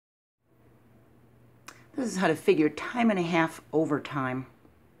This is how to figure time and a half overtime.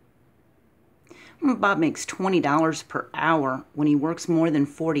 Bob makes $20 per hour. When he works more than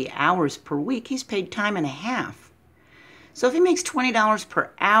 40 hours per week, he's paid time and a half. So if he makes $20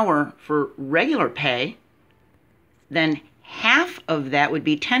 per hour for regular pay, then half of that would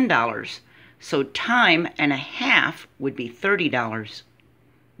be $10. So time and a half would be $30.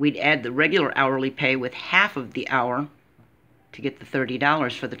 We'd add the regular hourly pay with half of the hour to get the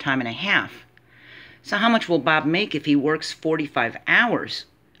 $30 for the time and a half. So how much will Bob make if he works 45 hours?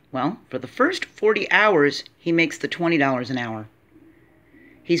 Well, for the first 40 hours, he makes the $20 an hour.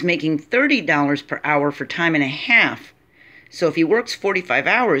 He's making $30 per hour for time and a half. So if he works 45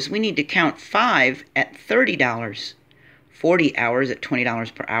 hours, we need to count 5 at $30. 40 hours at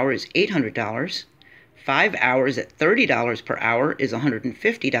 $20 per hour is $800. 5 hours at $30 per hour is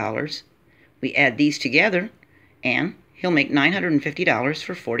 $150. We add these together, and he'll make $950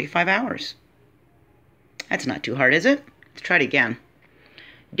 for 45 hours. That's not too hard, is it? Let's try it again.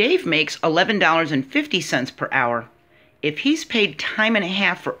 Dave makes $11.50 per hour. If he's paid time and a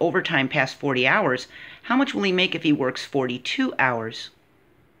half for overtime past 40 hours, how much will he make if he works 42 hours?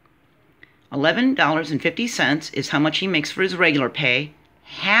 $11.50 is how much he makes for his regular pay.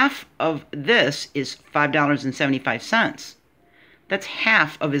 Half of this is $5.75. That's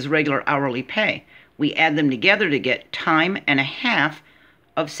half of his regular hourly pay. We add them together to get time and a half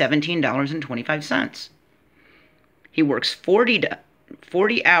of $17.25. He works 40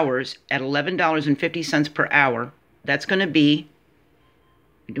 hours at $11.50 per hour. That's going to be,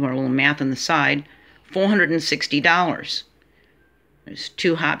 doing our little math on the side, $460. There's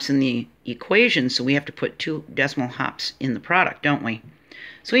 2 hops in the equation, so we have to put 2 decimal hops in the product, don't we?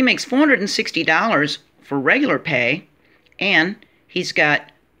 So he makes $460 for regular pay, and he's got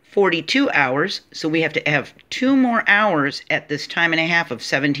 42 hours, so we have to have 2 more hours at this time and a half of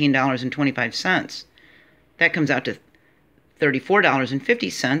 $17.25. That comes out to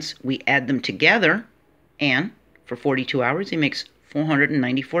 $34.50. We add them together, and for 42 hours, he makes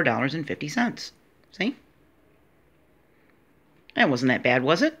 $494.50. See? That wasn't that bad,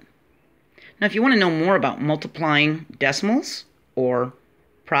 was it? Now, if you want to know more about multiplying decimals or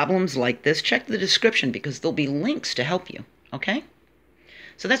problems like this, check the description because there'll be links to help you, okay?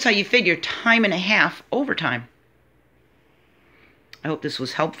 So that's how you figure time and a half overtime. I hope this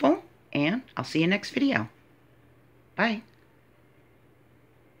was helpful, and I'll see you next video. Bye.